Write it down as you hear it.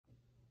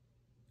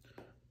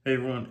Hey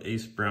everyone,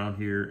 Ace Brown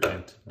here,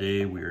 and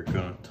today we are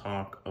going to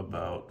talk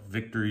about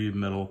Victory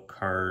Medal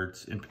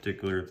cards, in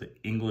particular the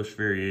English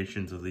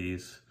variations of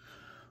these,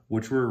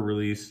 which were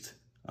released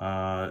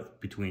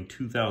between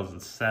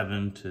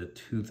 2007 to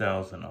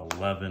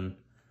 2011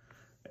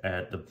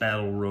 at the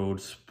Battle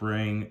Road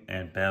Spring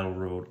and Battle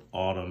Road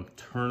Autumn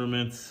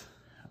tournaments.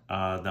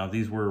 Now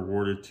these were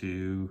awarded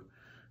to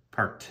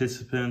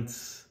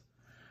participants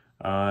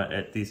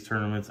at these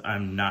tournaments.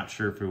 I'm not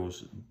sure if it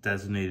was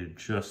designated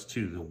just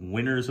to the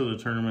winners of the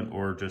tournament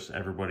or just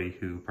everybody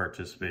who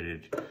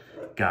participated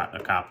got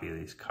a copy of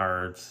these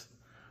cards.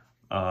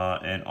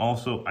 And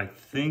also, I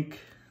think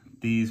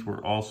these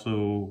were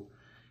also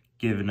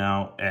given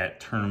out at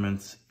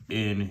tournaments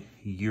in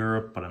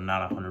Europe, but I'm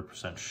not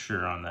 100%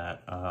 sure on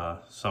that.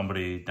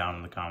 Somebody down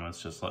in the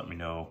comments just let me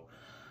know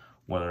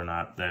whether or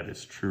not that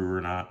is true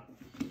or not.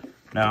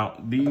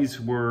 Now, these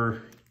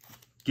were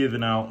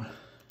given out,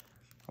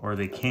 or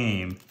they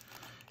came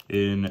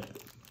in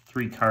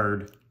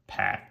 3-card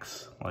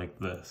packs like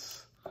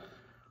this.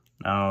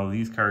 Now,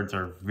 these cards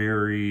are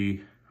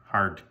very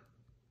hard.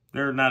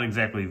 They're not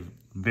exactly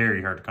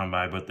very hard to come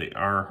by, but they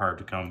are hard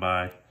to come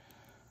by.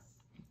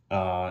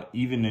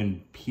 Even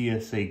in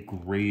PSA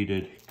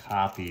graded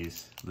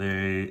copies,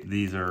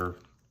 these are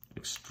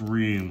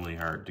extremely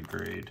hard to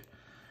grade.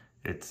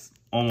 It's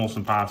almost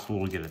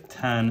impossible to get a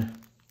 10.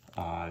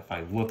 If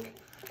I look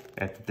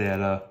at the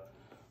data,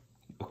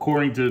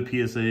 according to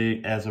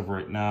PSA, as of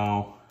right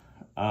now,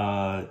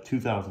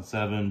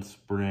 2007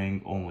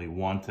 spring, only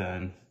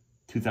 110.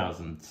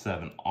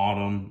 2007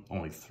 autumn,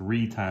 only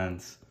 3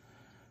 10s.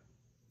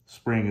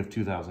 Spring of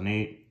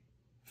 2008,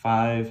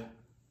 5.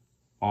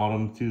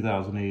 Autumn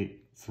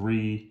 2008,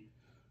 3.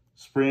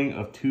 Spring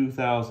of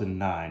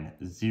 2009,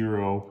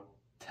 0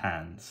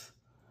 10s.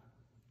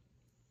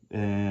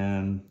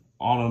 And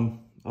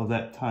autumn of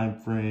that time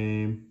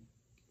frame,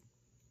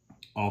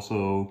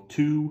 also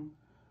 2.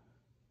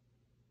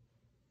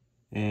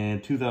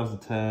 And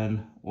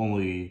 2010,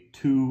 only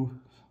 2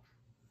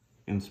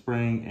 in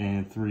spring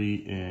and 3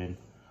 in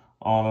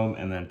autumn.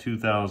 And then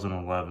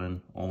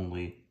 2011,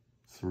 only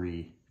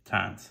 3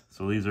 10s.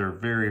 So these are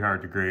very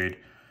hard to grade.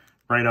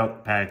 Right out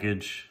the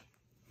package,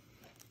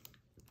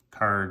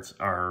 cards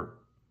are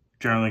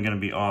generally going to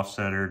be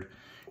off-centered,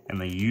 and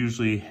they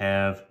usually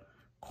have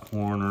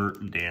corner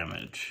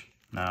damage.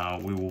 Now,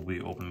 we will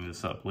be opening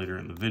this up later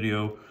in the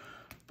video,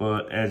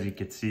 but as you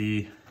can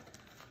see,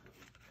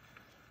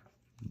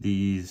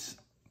 these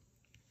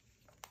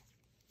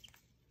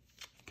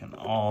can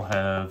all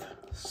have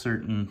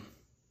certain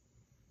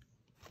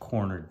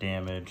corner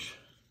damage,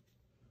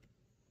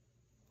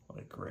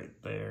 like right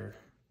there.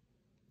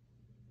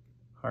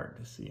 Hard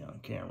to see on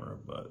camera,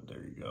 but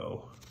there you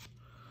go.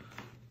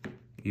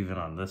 Even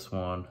on this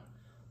one.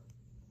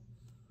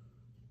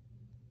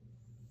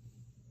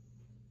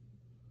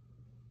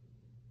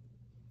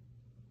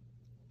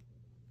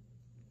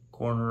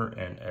 Corner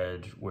and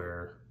edge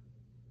wear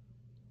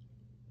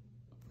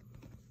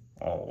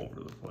all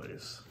over the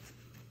place.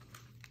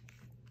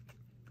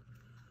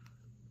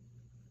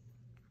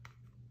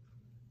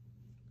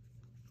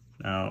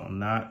 Now, I'm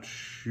not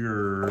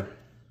sure.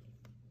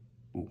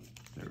 Ooh,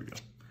 there we go.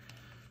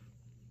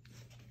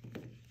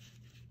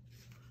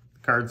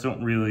 Cards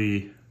don't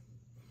really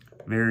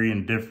vary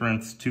in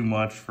difference too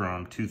much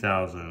from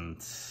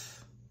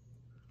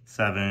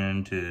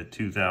 2007 to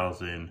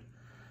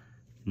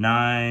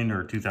 2009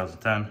 or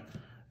 2010,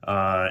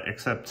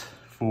 except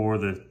for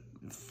the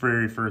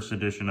very first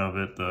edition of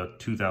it, the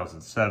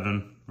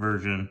 2007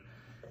 version,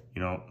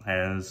 you know,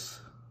 has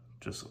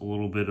just a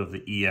little bit of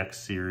the EX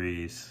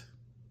series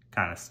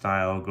kind of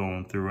style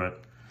going through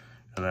it.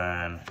 And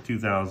then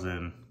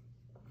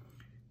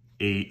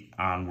 2008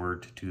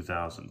 onward to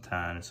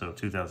 2010. So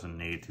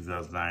 2008,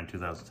 2009,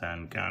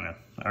 2010 kind of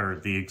are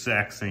the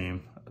exact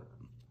same,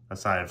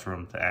 aside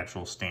from the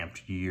actual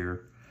stamped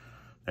year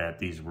that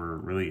these were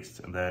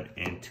released. And then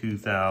in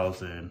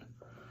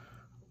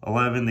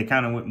 2011, they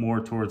kind of went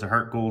more towards a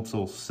heart gold,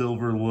 soul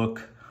silver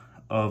look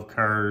of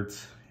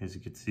cards, as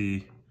you can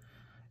see.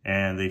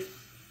 And they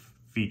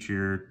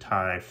feature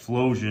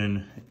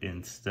Typhlosion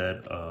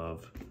instead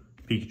of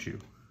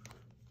Pikachu.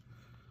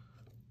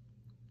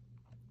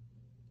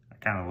 I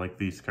kind of like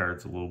these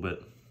cards a little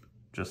bit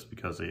just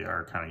because they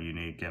are kind of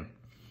unique, and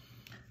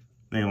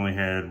they only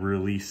had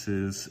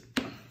releases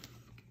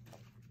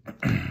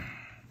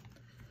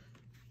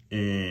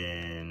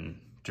in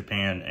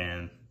Japan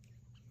and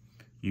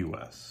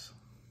US.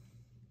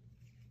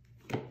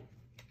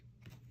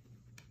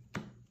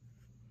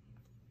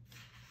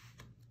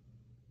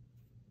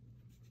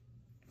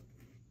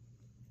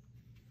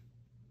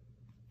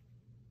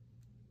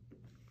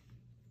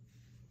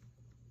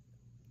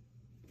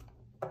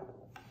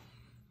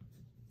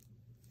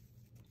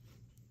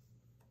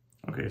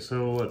 Okay,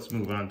 so let's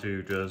move on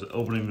to just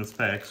opening this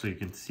pack so you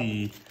can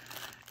see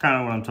kind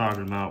of what I'm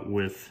talking about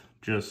with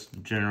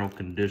just general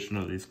condition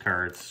of these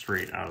cards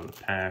straight out of the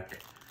pack.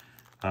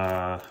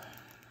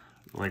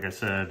 Like I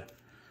said,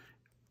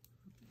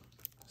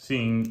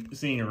 seeing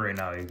it right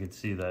now, you can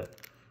see that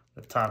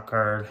the top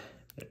card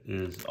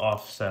is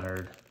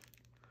off-centered.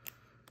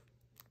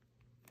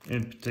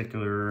 In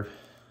particular,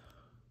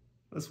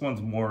 this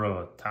one's more of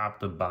a top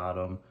to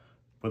bottom,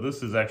 but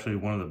this is actually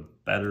one of the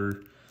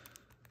better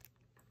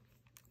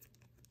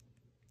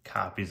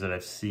copies that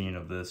I've seen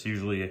of this.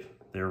 Usually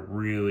they're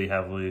really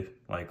heavily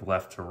like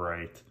left to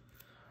right,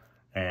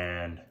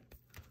 and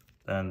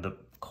then the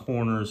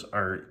corners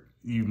are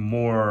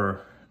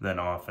more than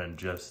often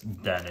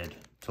just dented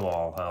to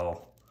all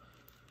hell.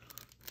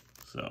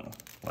 So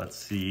let's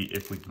see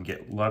if we can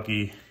get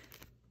lucky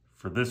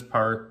for this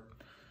part.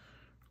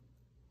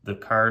 The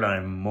card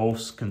I'm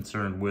most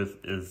concerned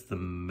with is the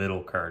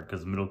middle card,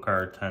 because the middle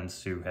card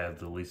tends to have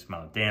the least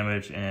amount of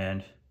damage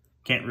and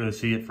can't really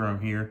see it from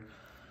here.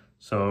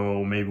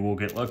 So maybe we'll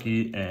get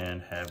lucky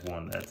and have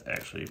one that's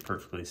actually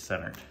perfectly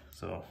centered.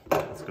 So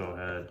let's go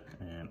ahead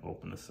and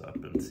open this up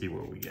and see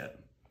what we get.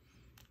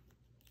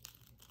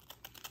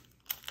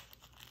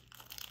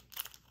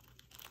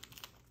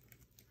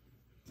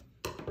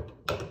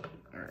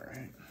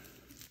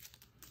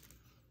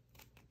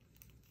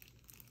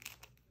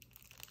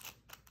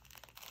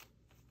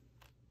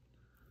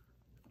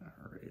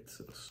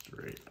 So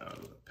straight out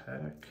of the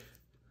pack.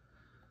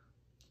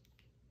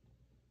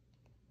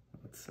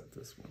 Let's set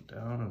this one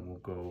down and we'll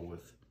go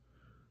with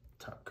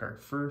top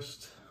card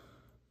first.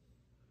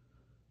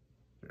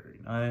 Very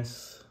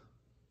nice.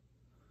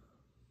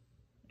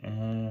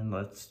 And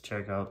let's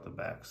check out the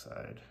back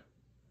side.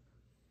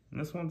 And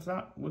this one's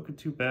not looking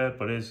too bad,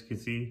 but as you can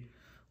see,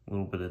 a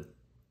little bit of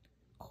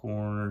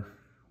corner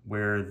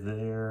wear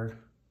there,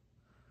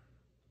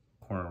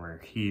 corner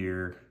wear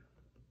here,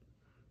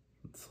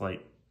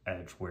 slight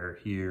edge wear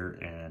here,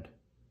 and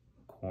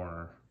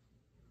corner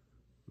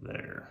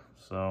there.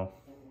 So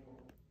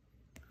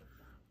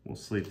we'll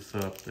sleeve this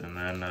up and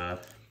then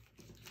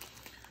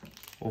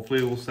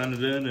hopefully we'll send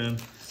it in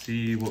and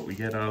see what we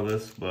get out of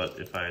this. But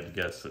if I had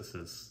to guess, this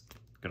is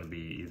going to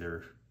be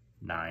either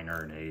 9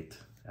 or an 8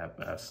 at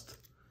best.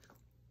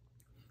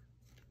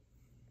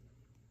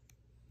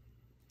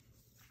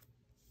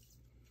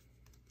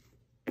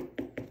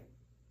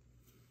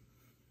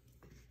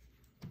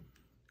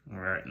 All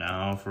right,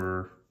 now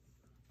for,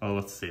 oh,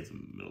 let's save the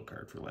middle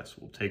card for last.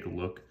 We'll take a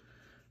look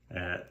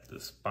at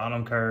this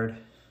bottom card.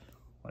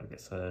 Like I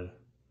said,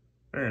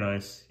 very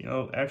nice. You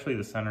know, actually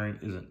the centering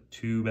isn't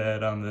too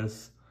bad on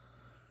this.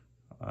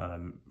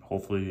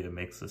 Hopefully it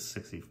makes this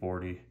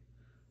 60-40,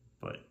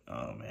 but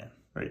oh man,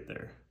 right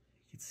there.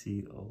 You can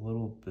see a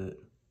little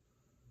bit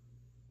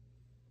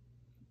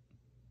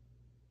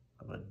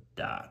of a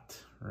dot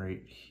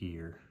right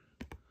here.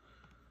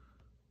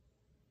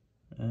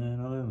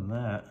 And other than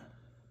that,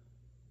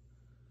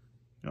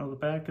 you know, the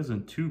back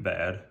isn't too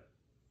bad.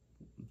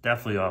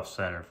 Definitely off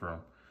center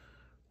from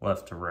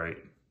left to right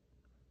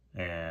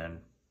and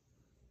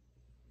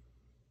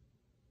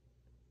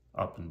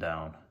up and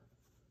down.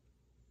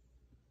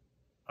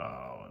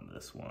 Oh, and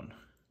this one,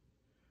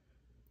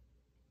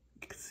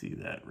 you can see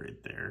that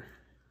right there.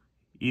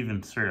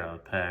 Even straight out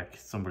of the pack,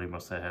 somebody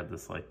must have had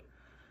this, like,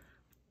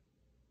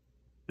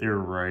 they were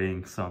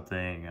writing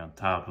something on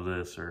top of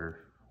this or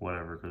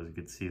whatever, because you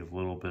could see a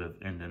little bit of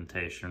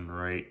indentation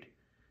right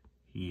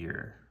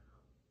here.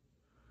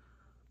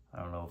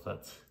 I don't know if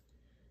that's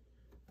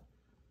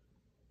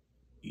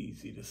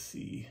easy to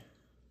see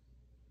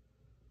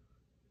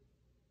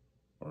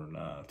or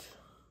not.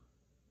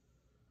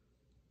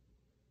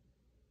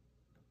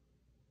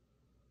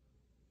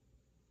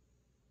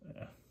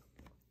 Yeah.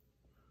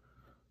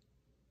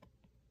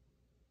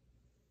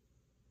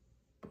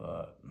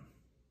 But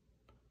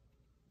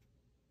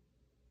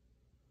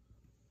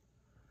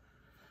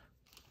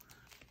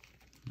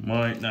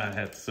might not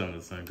have to send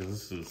this in, because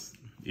this is,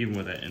 even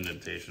with that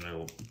indentation,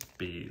 it'll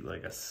be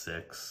like a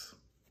 6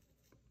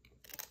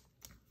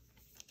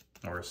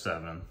 or a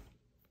 7.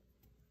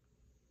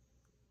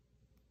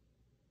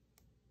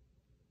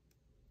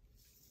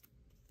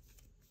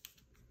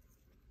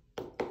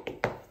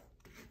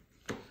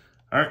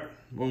 All right,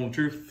 moment of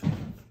truth.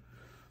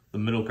 The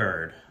middle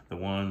card, the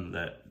one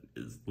that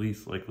is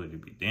least likely to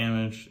be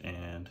damaged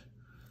and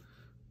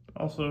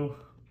also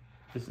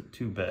isn't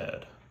too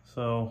bad.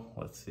 So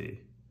let's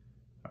see.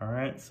 All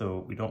right,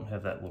 so we don't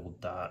have that little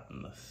dot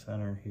in the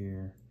center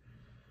here.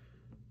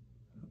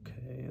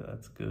 Okay,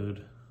 that's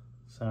good.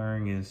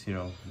 Centering is, you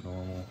know,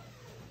 normal.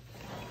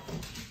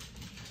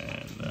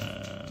 And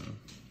then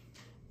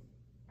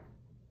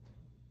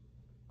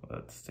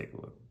let's take a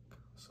look.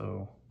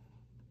 So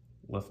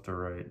left to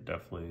right,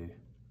 definitely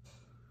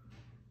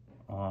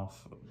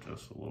off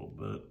just a little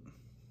bit.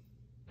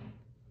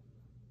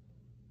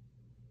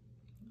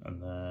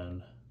 And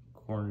then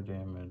corner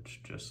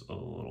damage just a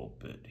little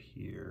bit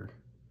here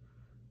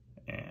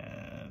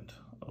and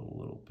a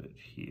little bit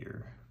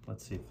here.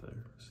 Let's see if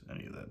there's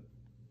any of that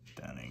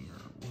denting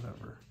or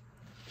whatever.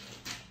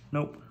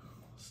 Nope,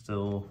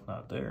 still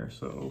not there.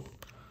 So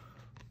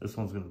this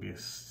one's gonna be a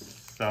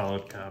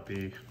solid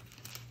copy.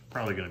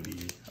 Probably gonna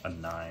be a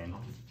 9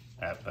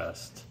 at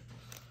best.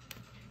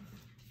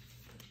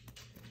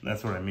 And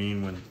that's what I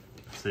mean when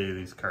I say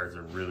these cards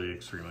are really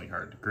extremely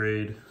hard to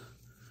grade.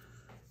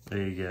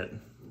 They get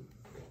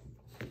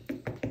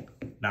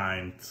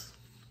 9s,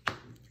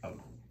 a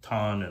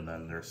ton, and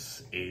then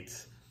there's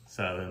 8s,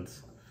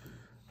 7s.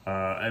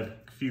 I have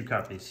a few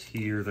copies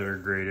here that are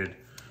graded.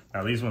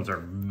 Now these ones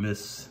are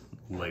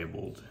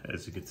mislabeled,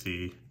 as you can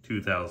see,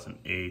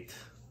 2008,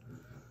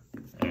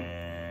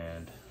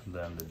 and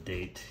then the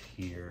date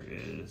here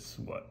is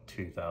what,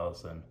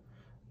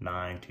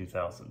 2009,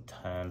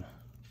 2010.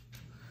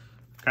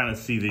 Kind of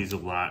see these a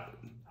lot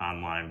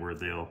online where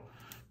they'll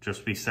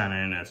just be sent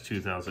in as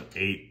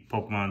 2008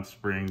 Pokemon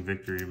Spring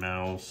Victory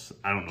Medals.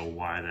 I don't know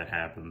why that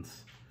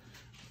happens.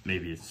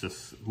 Maybe it's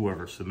just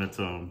whoever submits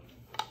them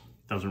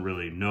doesn't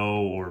really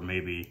know, or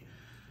maybe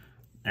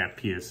at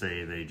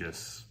PSA they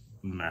just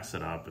mess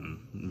it up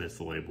and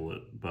mislabel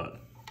it. But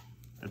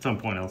at some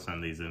point I'll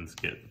send these in to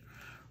get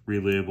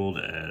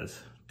relabeled as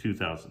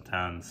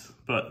 2010s,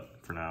 but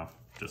for now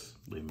just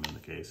leave them in the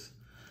case.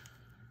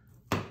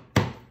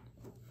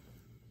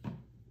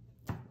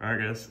 Alright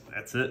guys,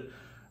 that's it.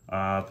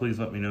 Please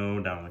let me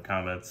know down in the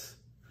comments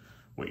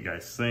what you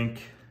guys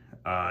think.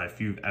 If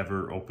you've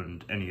ever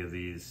opened any of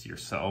these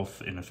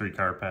yourself in the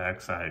 3-card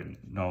packs, I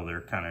know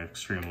they're kind of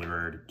extremely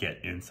rare to get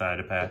inside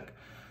a pack.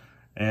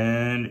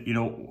 And, you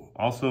know,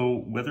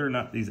 also whether or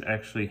not these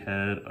actually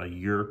had a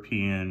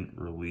European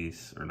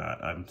release or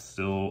not, I'm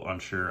still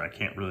unsure. I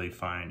can't really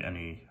find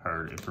any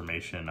hard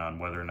information on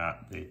whether or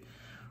not they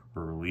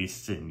were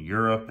released in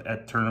Europe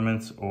at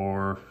tournaments,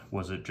 or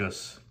was it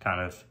just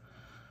kind of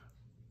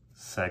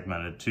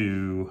segmented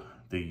to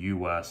the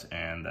US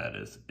and that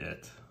is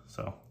it.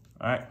 So,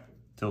 all right,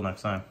 till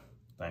next time,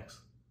 thanks.